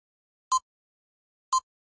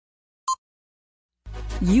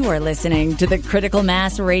You are listening to the Critical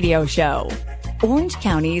Mass Radio Show, Orange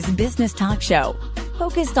County's business talk show,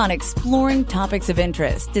 focused on exploring topics of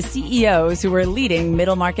interest to CEOs who are leading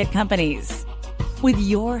middle market companies. With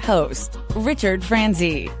your host, Richard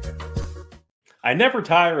Franzi. I never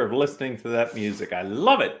tire of listening to that music. I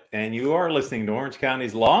love it. And you are listening to Orange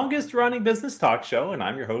County's longest running business talk show. And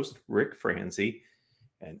I'm your host, Rick Franzi.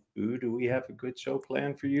 And do we have a good show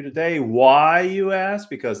planned for you today? Why, you ask?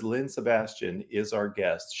 Because Lynne Sebastian is our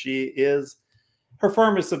guest. Her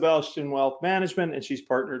firm is Sebastian Wealth Management, and she's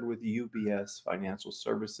partnered with UBS Financial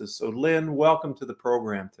Services. So Lynne, welcome to the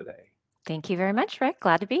program today. Thank you very much, Rick.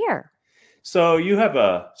 Glad to be here. So you have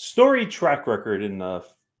a storied track record in the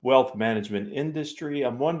wealth management industry.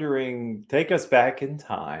 I'm wondering, take us back in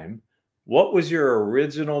time. What was your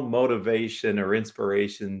original motivation or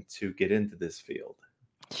inspiration to get into this field?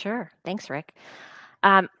 Sure. Thanks, Rick.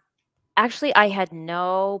 Actually, I had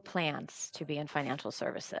no plans to be in financial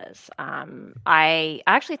services. I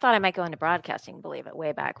actually thought I might go into broadcasting, believe it,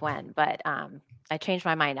 way back when, but I changed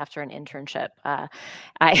my mind after an internship.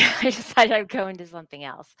 I decided I'd go into something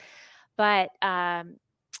else. But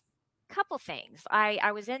couple things.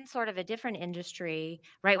 I was in sort of a different industry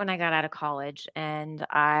right when I got out of college, and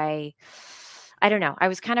I don't know. I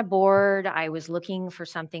was kind of bored. I was looking for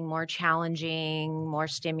something more challenging, more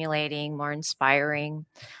stimulating, more inspiring.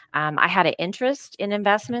 I had an interest in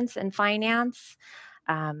investments and finance.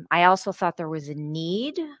 I also thought there was a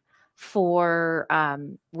need for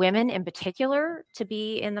women in particular to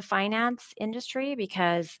be in the finance industry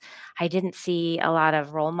because I didn't see a lot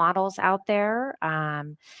of role models out there.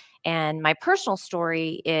 And my personal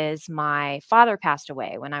story is my father passed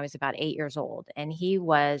away when I was about 8 years old, and he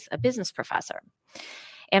was a business professor.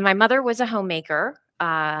 And my mother was a homemaker,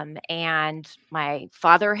 and my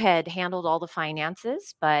father had handled all the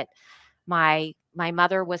finances, but my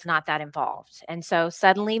mother was not that involved. And so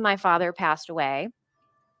suddenly my father passed away,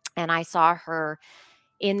 and I saw her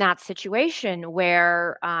in that situation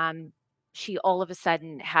where she all of a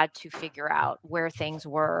sudden had to figure out where things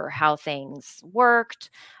were, how things worked,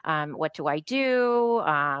 what do I do,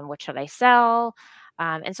 what should I sell?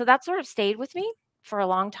 And so that sort of stayed with me for a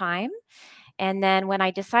long time. And then when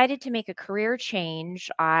I decided to make a career change,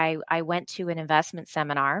 I went to an investment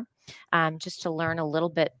seminar just to learn a little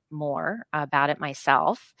bit more about it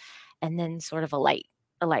myself. And then sort of a light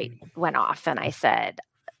went off, and I said,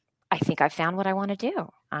 I think I found what I want to do.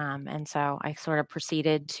 And so I sort of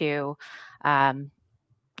proceeded to,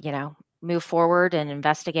 move forward and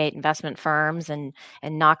investigate investment firms and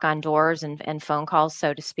knock on doors and phone calls,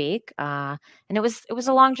 so to speak. And it was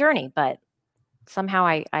a long journey, but somehow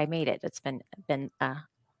I made it. It's been a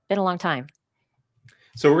long time.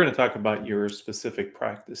 So we're going to talk about your specific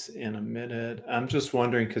practice in a minute. I'm just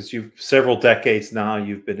wondering, because you've several decades now,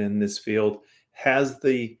 you've been in this field. Has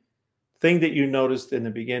the thing that you noticed in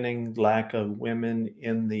the beginning, lack of women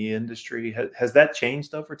in the industry, has that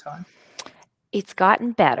changed over time? It's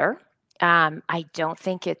gotten better. I don't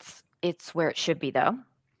think it's where it should be, though.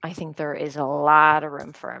 I think there is a lot of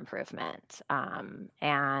room for improvement.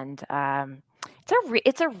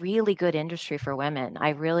 It's a really good industry for women. I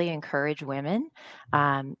really encourage women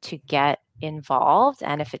to get involved.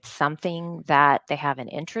 And if it's something that they have an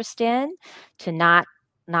interest in, to not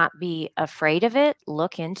be afraid of it,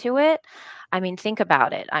 look into it. I mean, think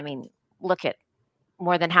about it. I mean, look at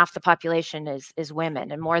more than half the population is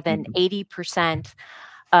women, and more than 80%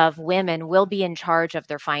 of women will be in charge of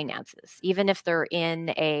their finances, even if they're in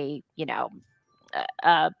a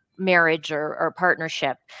marriage or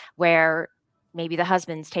partnership where maybe the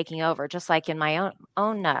husband's taking over. Just like in my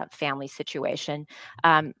own family situation,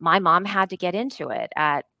 my mom had to get into it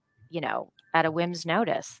at a whim's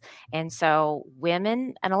notice. And so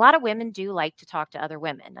women, and a lot of women do like to talk to other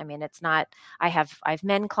women. I mean, it's not, I have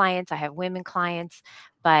men clients, I have women clients,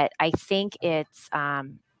 but I think it's,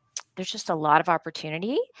 there's just a lot of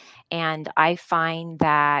opportunity. And I find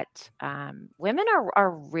that women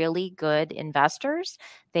are really good investors.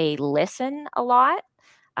 They listen a lot,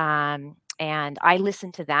 and I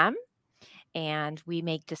listen to them. And we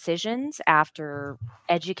make decisions after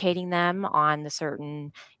educating them on the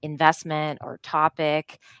certain investment or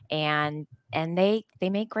topic, and they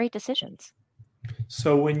make great decisions.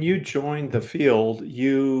 So when you joined the field,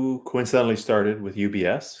 you coincidentally started with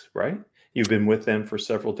UBS, right? You've been with them for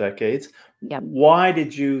several decades. Yep. Why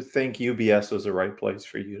did you think UBS was the right place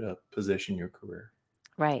for you to position your career?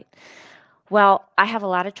 Right. Well, I have a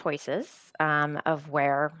lot of choices of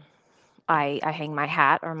where I hang my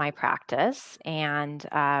hat or my practice. And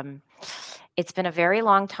It's been a very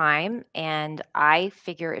long time, and I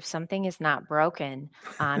figure if something is not broken,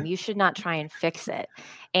 you should not try and fix it.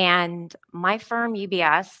 And my firm,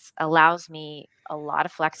 UBS, allows me a lot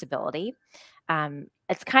of flexibility.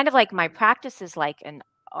 It's kind of like my practice is like an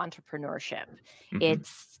entrepreneurship. Mhm.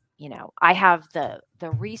 It's, I have the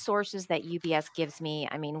resources that UBS gives me.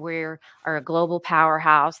 I mean, are a global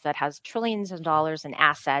powerhouse that has trillions of dollars in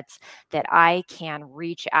assets that I can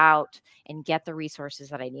reach out and get the resources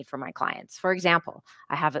that I need for my clients. For example,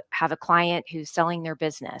 I have a client who's selling their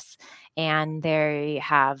business, and they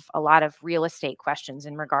have a lot of real estate questions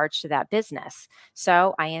in regards to that business.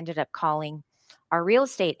 So I ended up calling our real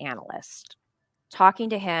estate analyst, talking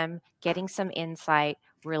to him, getting some insight,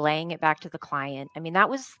 relaying it back to the client. I mean, that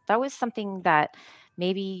was something that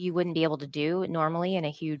maybe you wouldn't be able to do normally in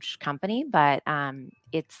a huge company, but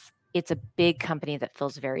it's a big company that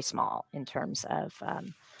feels very small in terms of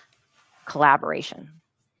collaboration.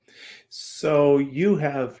 So you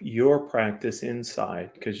have your practice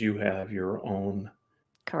inside because you have your own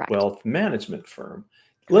Correct. wealth management firm.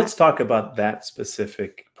 Let's Correct. talk about that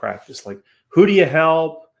specific practice. Like, who do you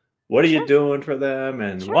help? What are you Sure. doing for them?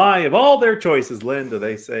 And Sure. why, of all their choices, Lynne, do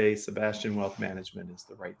they say Sebastian Wealth Management is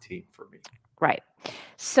the right team for me? Right.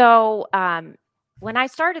 So when I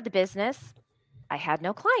started the business, I had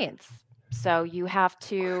no clients. So you have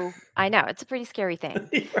to, I know it's a pretty scary thing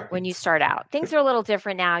when you Right. start out. Things are a little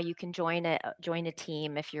different now. You can join a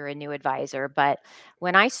team if you're a new advisor. But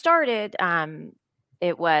when I started,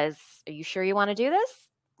 it was, are you sure you want to do this?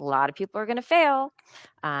 A lot of people are going to fail.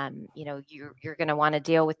 You're going to want to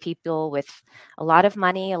deal with people with a lot of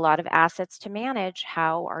money, a lot of assets to manage.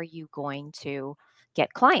 How are you going to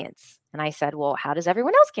get clients? And I said, well, how does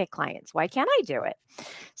everyone else get clients? Why can't I do it?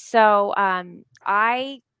 So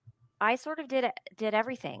I sort of did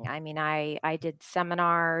everything. I mean, I did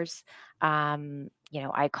seminars.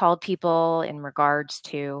 I called people in regards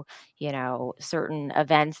to certain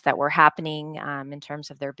events that were happening in terms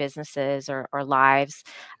of their businesses or lives.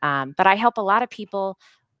 But I help a lot of people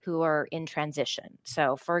who are in transition.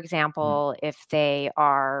 So, for example, if they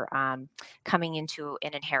are coming into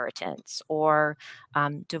an inheritance or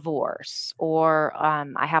divorce, or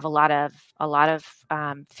I have a lot of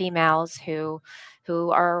females who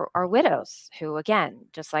are widows, who, again,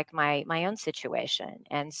 just like my own situation.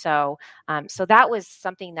 And so that was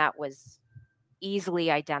something that was easily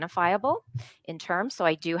identifiable in terms. So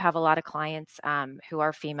I do have a lot of clients who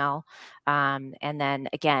are female. And then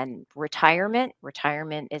again, retirement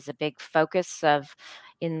is a big focus of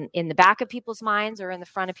in the back of people's minds or in the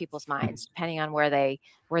front of people's minds, depending on where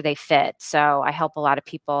they fit. So I help a lot of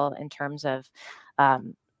people in terms of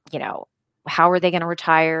um, you know how are they going to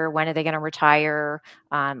retire? When are they going to retire?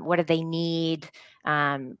 What do they need?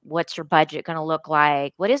 What's your budget going to look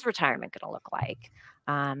like? What is retirement going to look like?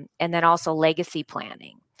 And then also legacy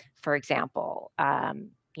planning, for example.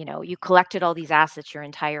 You collected all these assets your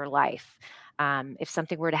entire life. If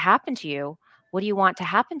something were to happen to you, what do you want to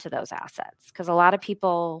happen to those assets? Because a lot of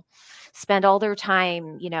people spend all their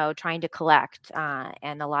time, trying to collect,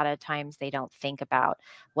 and a lot of times they don't think about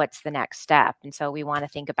what's the next step. And so we want to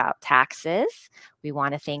think about taxes. We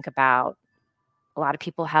want to think about, a lot of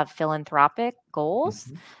people have philanthropic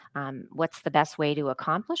goals. Mhm. What's the best way to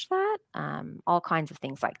accomplish that? All kinds of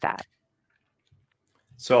things like that.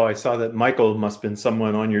 So I saw that Michael must have been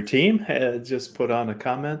someone on your team. Had just put on a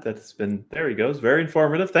comment that's been, there he goes, very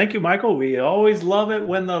informative. Thank you, Michael. We always love it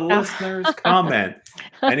when the listeners comment.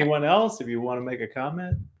 Anyone else, if you want to make a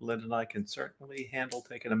comment, Lynn and I can certainly handle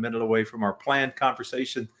taking a minute away from our planned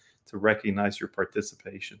conversation to recognize your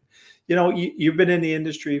participation. You've been in the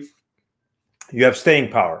industry, you have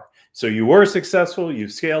staying power. So you were successful,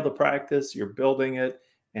 you've scaled the practice, you're building it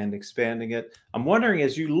and expanding it. I'm wondering,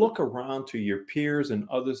 as you look around to your peers and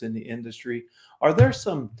others in the industry, are there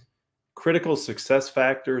some critical success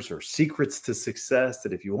factors or secrets to success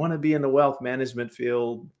that if you want to be in the wealth management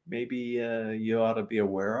field, maybe you ought to be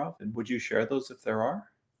aware of? And would you share those if there are?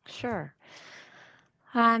 Sure.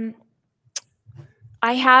 Um,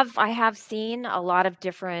 I have seen a lot of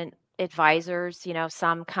different advisors,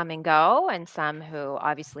 some come and go, and some who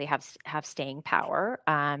obviously have staying power.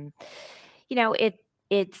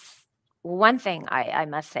 It's one thing I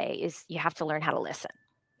must say is you have to learn how to listen,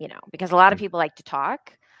 because a lot of people like to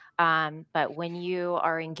talk. But when you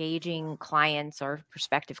are engaging clients or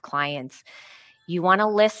prospective clients, you want to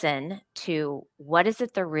listen to what is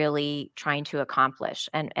it they're really trying to accomplish,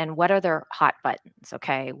 and what are their hot buttons.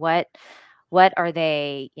 Okay. What are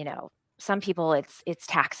they, some people it's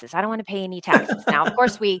taxes. I don't want to pay any taxes. Now, of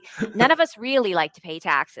course, none of us really like to pay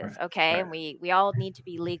taxes, okay? Right. And we all need to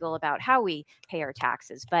be legal about how we pay our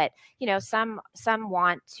taxes. But, some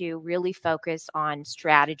want to really focus on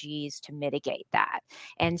strategies to mitigate that.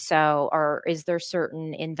 And so, or is there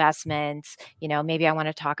certain investments, maybe I want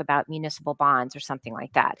to talk about municipal bonds or something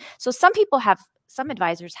like that. So some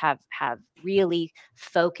advisors have really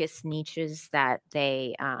focused niches that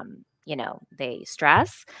they they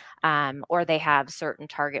stress, or they have certain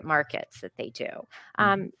target markets that they do.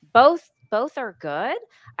 Both are good.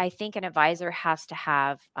 I think an advisor has to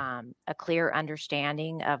have a clear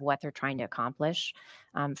understanding of what they're trying to accomplish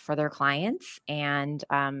for their clients, and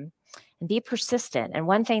be persistent. And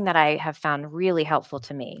one thing that I have found really helpful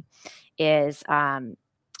to me is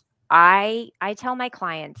I tell my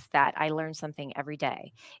clients that I learn something every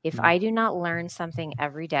day. If I do not learn something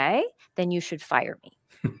every day, then you should fire me.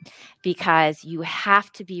 Because you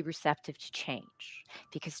have to be receptive to change,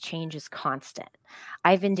 because change is constant.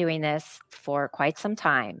 I've been doing this for quite some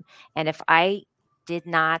time. And if I did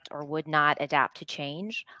not or would not adapt to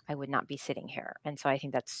change, I would not be sitting here. And so I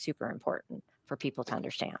think that's super important for people to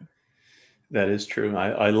understand. That is true.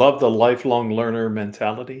 I love the lifelong learner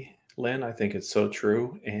mentality, Lynn. I think it's so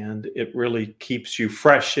true. And it really keeps you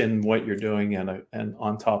fresh in what you're doing and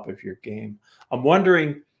on top of your game. I'm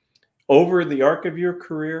wondering, over the arc of your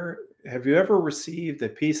career, have you ever received a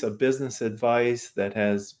piece of business advice that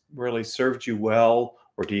has really served you well?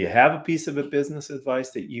 Or do you have a piece of business advice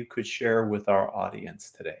that you could share with our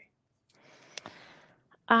audience today?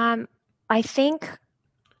 I think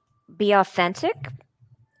be authentic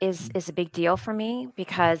is a big deal for me,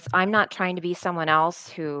 because I'm not trying to be someone else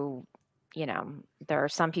who, there are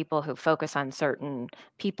some people who focus on certain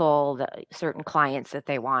people, certain clients that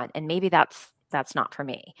they want, and maybe that's not for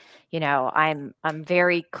me. I'm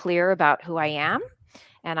very clear about who I am,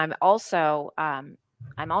 and I'm also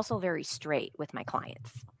very straight with my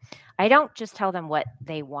clients. I don't just tell them what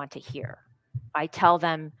they want to hear. I tell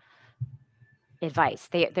them advice.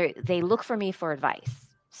 They look for me for advice.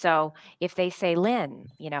 So if they say, Lynn,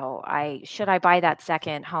 should I buy that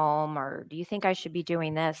second home, or do you think I should be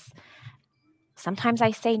doing this? Sometimes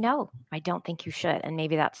I say, no, I don't think you should. And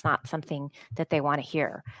maybe that's not something that they want to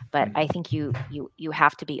hear. But I think you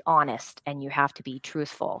have to be honest, and you have to be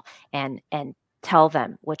truthful, and tell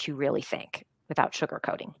them what you really think without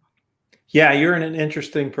sugarcoating. Yeah, you're in an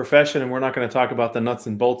interesting profession, and we're not going to talk about the nuts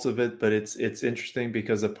and bolts of it, but it's interesting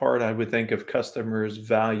because a part I would think of customers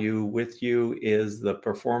value with you is the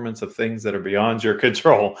performance of things that are beyond your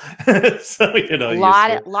control. So, A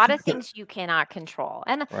lot of things you cannot control,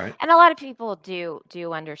 and right. a lot of people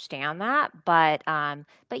do understand that, but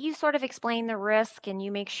you sort of explain the risk, and you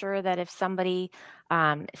make sure that if somebody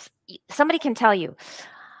can tell you,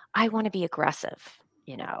 I want to be aggressive.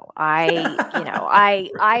 I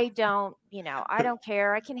don't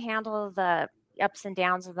care. I can handle the ups and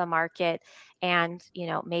downs of the market. And,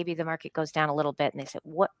 maybe the market goes down a little bit, and they said,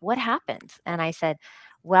 what happened? And I said,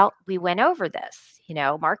 well, we went over this.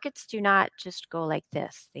 Markets do not just go like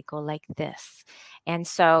this, they go like this. And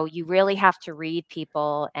so you really have to read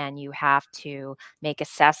people, and you have to make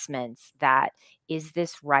assessments that, is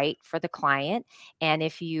this right for the client? And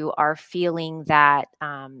if you are feeling that,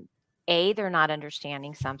 A, they're not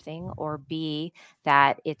understanding something, or B,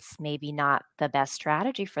 that it's maybe not the best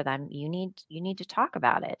strategy for them, you need to talk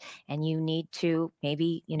about it, and you need to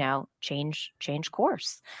maybe, change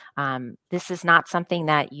course. This is not something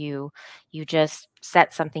that you just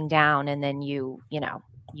set something down and then you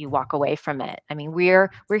walk away from it. I mean, we're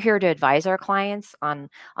here to advise our clients on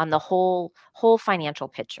the whole financial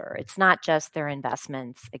picture. It's not just their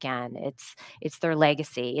investments. Again, it's their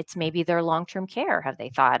legacy. It's maybe their long-term care. Have they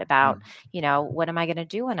thought about, what am I going to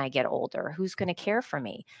do when I get older? Who's going to care for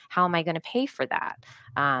me? How am I going to pay for that?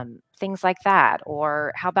 Things like that.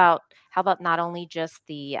 Or how about not only just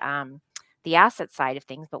the asset side of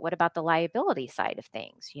things, but what about the liability side of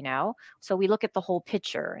things? So we look at the whole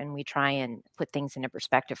picture, and we try and put things into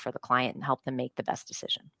perspective for the client and help them make the best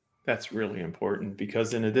decision. That's really important,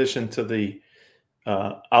 because in addition to the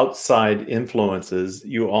outside influences,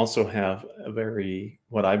 you also have a very,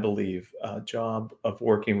 what I believe, job of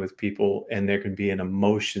working with people, and there can be an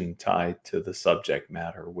emotion tied to the subject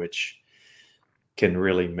matter, which can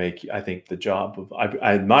really make, I think, the job of,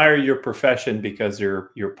 I admire your profession, because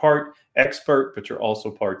you're part expert, but you're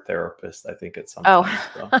also part therapist, I think, at some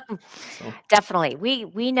time. So. Definitely.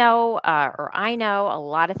 We know, or I know a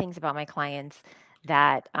lot of things about my clients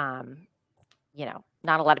that,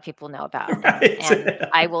 not a lot of people know about. Right. And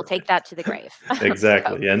I will take that to the grave.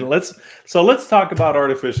 Exactly. And let's talk about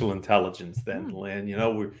artificial intelligence then, Lynn.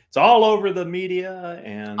 It's all over the media,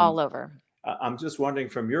 and All over. I'm just wondering,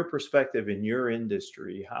 from your perspective in your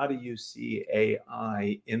industry, how do you see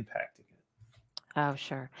AI impacting it? Oh,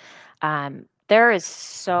 sure. There is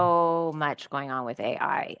so much going on with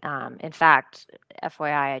AI. In fact,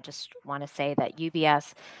 FYI, I just want to say that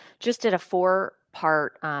UBS just did a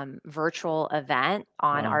 4-part virtual event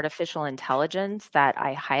on Wow. artificial intelligence that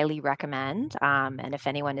I highly recommend. And if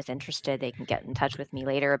anyone is interested, they can get in touch with me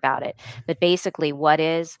later about it. But basically, what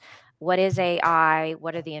is AI?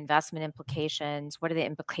 What are the investment implications? What are the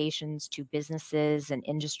implications to businesses and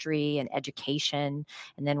industry and education?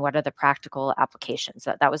 And then what are the practical applications?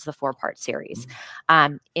 That was the 4-part series.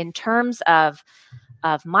 In terms of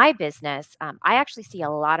my business, I actually see a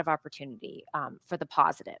lot of opportunity for the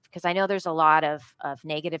positive, because I know there's a lot of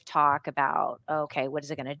negative talk about, okay, what is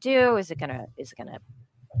it going to do? Is it going to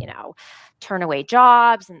turn away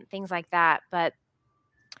jobs and things like that? But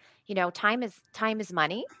time is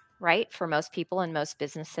money, right? For most people and most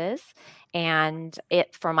businesses. And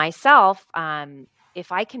for myself,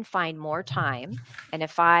 if I can find more time, and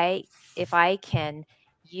if I can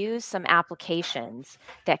use some applications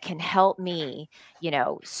that can help me,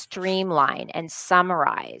 streamline and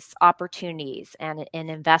summarize opportunities and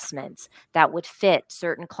investments that would fit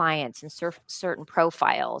certain clients and certain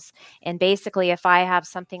profiles. And basically, if I have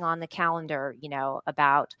something on the calendar,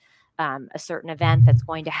 about a certain event that's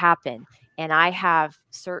going to happen, and I have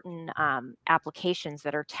certain applications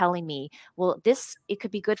that are telling me, well, it could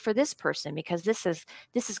be good for this person because this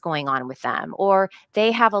is going on with them, or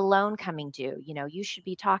they have a loan coming due. You should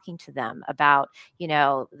be talking to them about,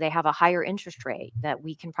 they have a higher interest rate that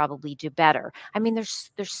we can probably do better. I mean, there's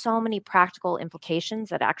so many practical implications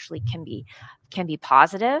that actually can be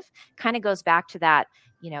positive. Kind of goes back to that.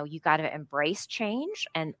 You got to embrace change,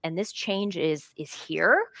 and this change is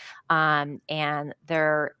here, and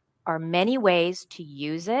there are many ways to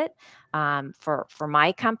use it for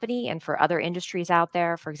my company and for other industries out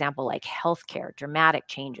there. For example, like healthcare, dramatic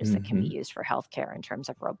changes that can be used for healthcare in terms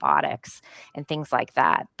of robotics and things like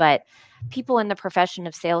that. But people in the profession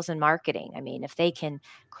of sales and marketing, I mean, if they can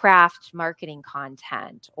craft marketing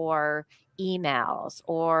content or emails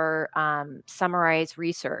or summarize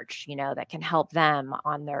research, that can help them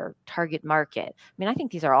on their target market. I mean, I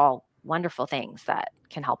think these are all wonderful things that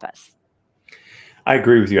can help us. I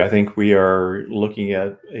agree with you. I think we are looking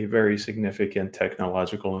at a very significant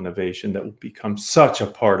technological innovation that will become such a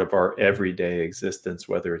part of our everyday existence,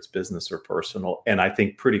 whether it's business or personal. And I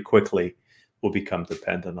think pretty quickly we'll become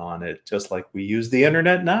dependent on it, just like we use the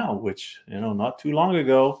internet now, which, not too long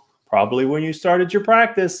ago, probably when you started your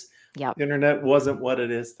practice, Yep. the internet wasn't what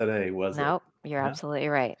it is today, was it? Nope, you're absolutely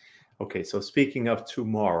right. Okay, so speaking of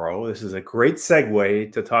tomorrow, this is a great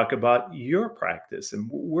segue to talk about your practice. And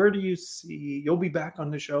where do you see you'll be back on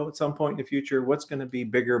the show at some point in the future? What's going to be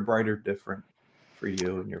bigger, brighter, different for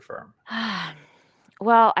you and your firm?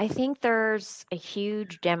 Well, I think there's a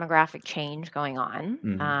huge demographic change going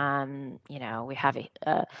on. We have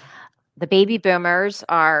the baby boomers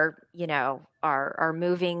are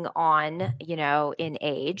moving on, in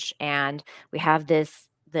age, and we have this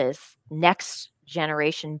next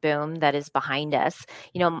generation boom that is behind us.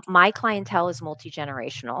 My clientele is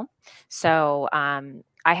multi-generational. So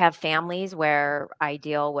I have families where I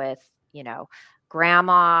deal with,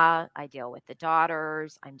 grandma, I deal with the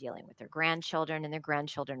daughters, I'm dealing with their grandchildren, and their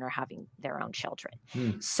grandchildren are having their own children.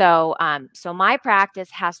 So my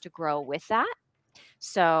practice has to grow with that.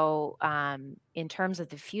 So in terms of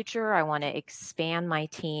the future, I want to expand my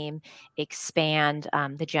team, expand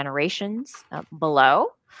the generations below.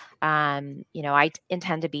 I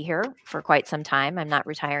intend to be here for quite some time. I'm not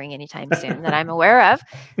retiring anytime soon that I'm aware of.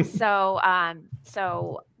 So I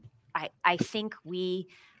think we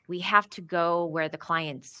have to go where the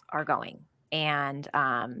clients are going. And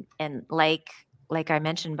like I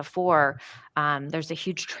mentioned before, there's a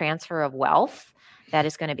huge transfer of wealth that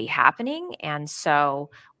is going to be happening. And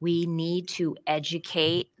so we need to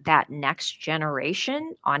educate that next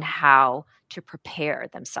generation on how to prepare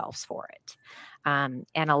themselves for it. And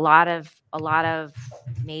a lot of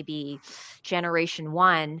maybe generation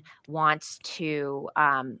one wants to,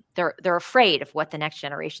 they're afraid of what the next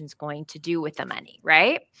generation is going to do with the money,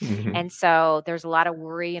 right? And so there's a lot of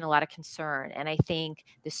worry and a lot of concern. And I think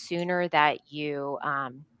the sooner that you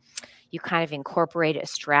kind of incorporate a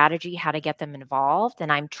strategy, how to get them involved.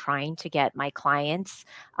 And I'm trying to get my clients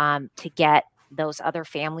to get those other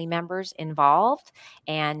family members involved.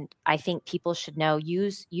 And I think people should know,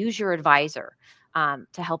 use your advisor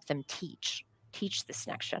to help them teach teach this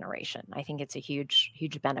next generation. I think it's a huge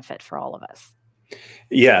benefit for all of us.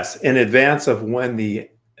 Yes, in advance of when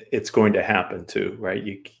it's going to happen too, right?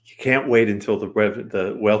 You can't wait until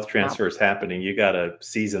the wealth transfer is happening. You got to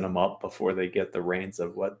season them up before they get the reins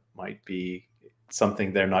of what might be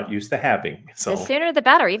something they're not used to having. So the sooner the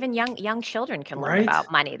better. Even young children can learn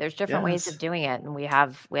about money. There's different ways of doing it, and we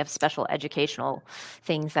have special educational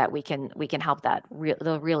things that we can help the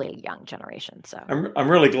really young generation. So I'm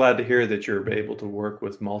really glad to hear that you're able to work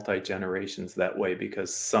with multi-generations that way,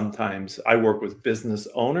 because sometimes I work with business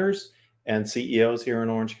owners and CEOs here in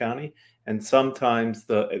Orange County, and sometimes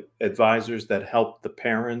the advisors that help the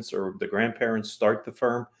parents or the grandparents start the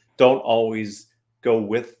firm don't always go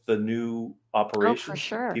with the new operation. For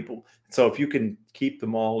sure. So if you can keep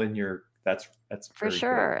them all in that's for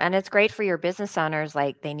sure. Good. And it's great for your business owners.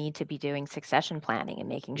 Like, they need to be doing succession planning and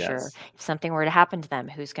making sure if something were to happen to them,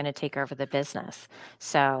 who's going to take over the business.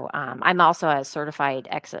 So I'm also a certified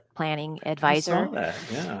exit planning advisor. I saw that,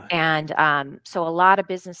 yeah. And so a lot of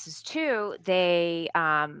businesses too, they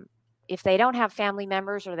if they don't have family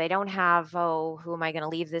members, or they don't have, who am I going to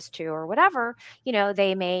leave this to, or whatever,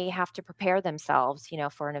 they may have to prepare themselves,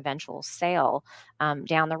 for an eventual sale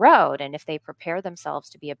down the road. And if they prepare themselves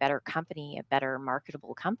to be a better company, a better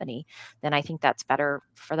marketable company, then I think that's better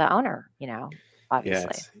for the owner,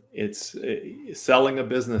 obviously. Yeah, it's selling a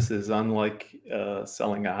business is unlike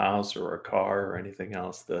selling a house or a car or anything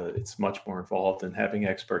else. It's much more involved in having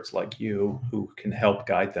experts like you who can help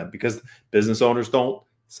guide them, because business owners don't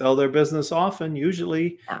sell their business often,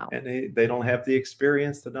 usually, and they don't have the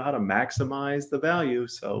experience to know how to maximize the value.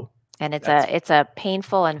 So, and it's a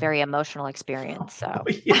painful and very emotional experience. So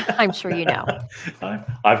I'm sure you know.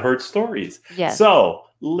 I've heard stories. Yes. So,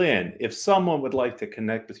 Lynne, if someone would like to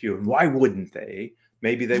connect with you, and why wouldn't they?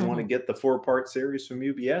 Maybe they want to get the 4-part series from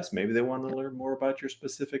UBS. Maybe they want to learn more about your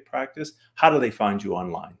specific practice. How do they find you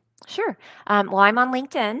online? Sure. Well, I'm on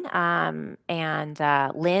LinkedIn, and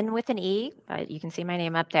Lynne with an E. You can see my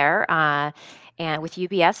name up there, and with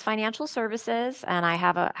UBS Financial Services. And I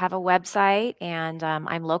have a website, and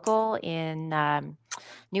I'm local in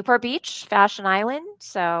Newport Beach, Fashion Island.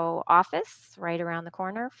 So office right around the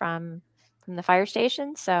corner from the fire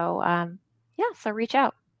station. So so reach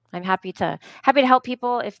out. I'm happy to help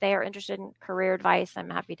people if they are interested in career advice.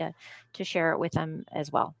 I'm happy to share it with them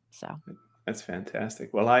as well. So. That's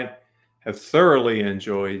fantastic. Well, I have thoroughly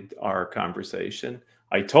enjoyed our conversation.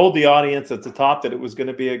 I told the audience at the top that it was going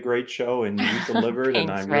to be a great show, and you delivered.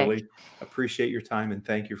 Thanks, and I really appreciate your time, and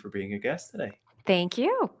thank you for being a guest today. Thank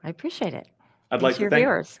you. I appreciate it. I'd like to thank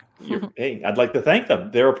viewers. I'd like to thank them.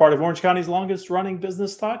 They're a part of Orange County's longest running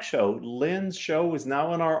business talk show. Lynne's show is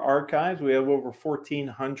now in our archives. We have over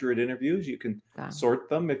 1,400 interviews. You can sort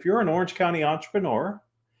them. If you're an Orange County entrepreneur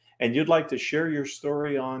and you'd like to share your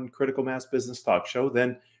story on Critical Mass Business Talk Show,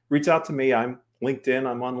 then reach out to me. I'm LinkedIn.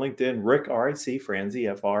 I'm on LinkedIn, Rick, R-I-C, Franzi,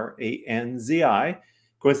 F-R-A-N-Z-I.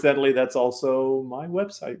 Coincidentally, that's also my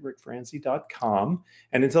website, rickfranzi.com.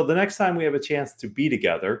 And until the next time we have a chance to be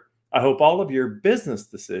together, I hope all of your business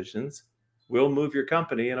decisions will move your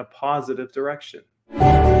company in a positive direction.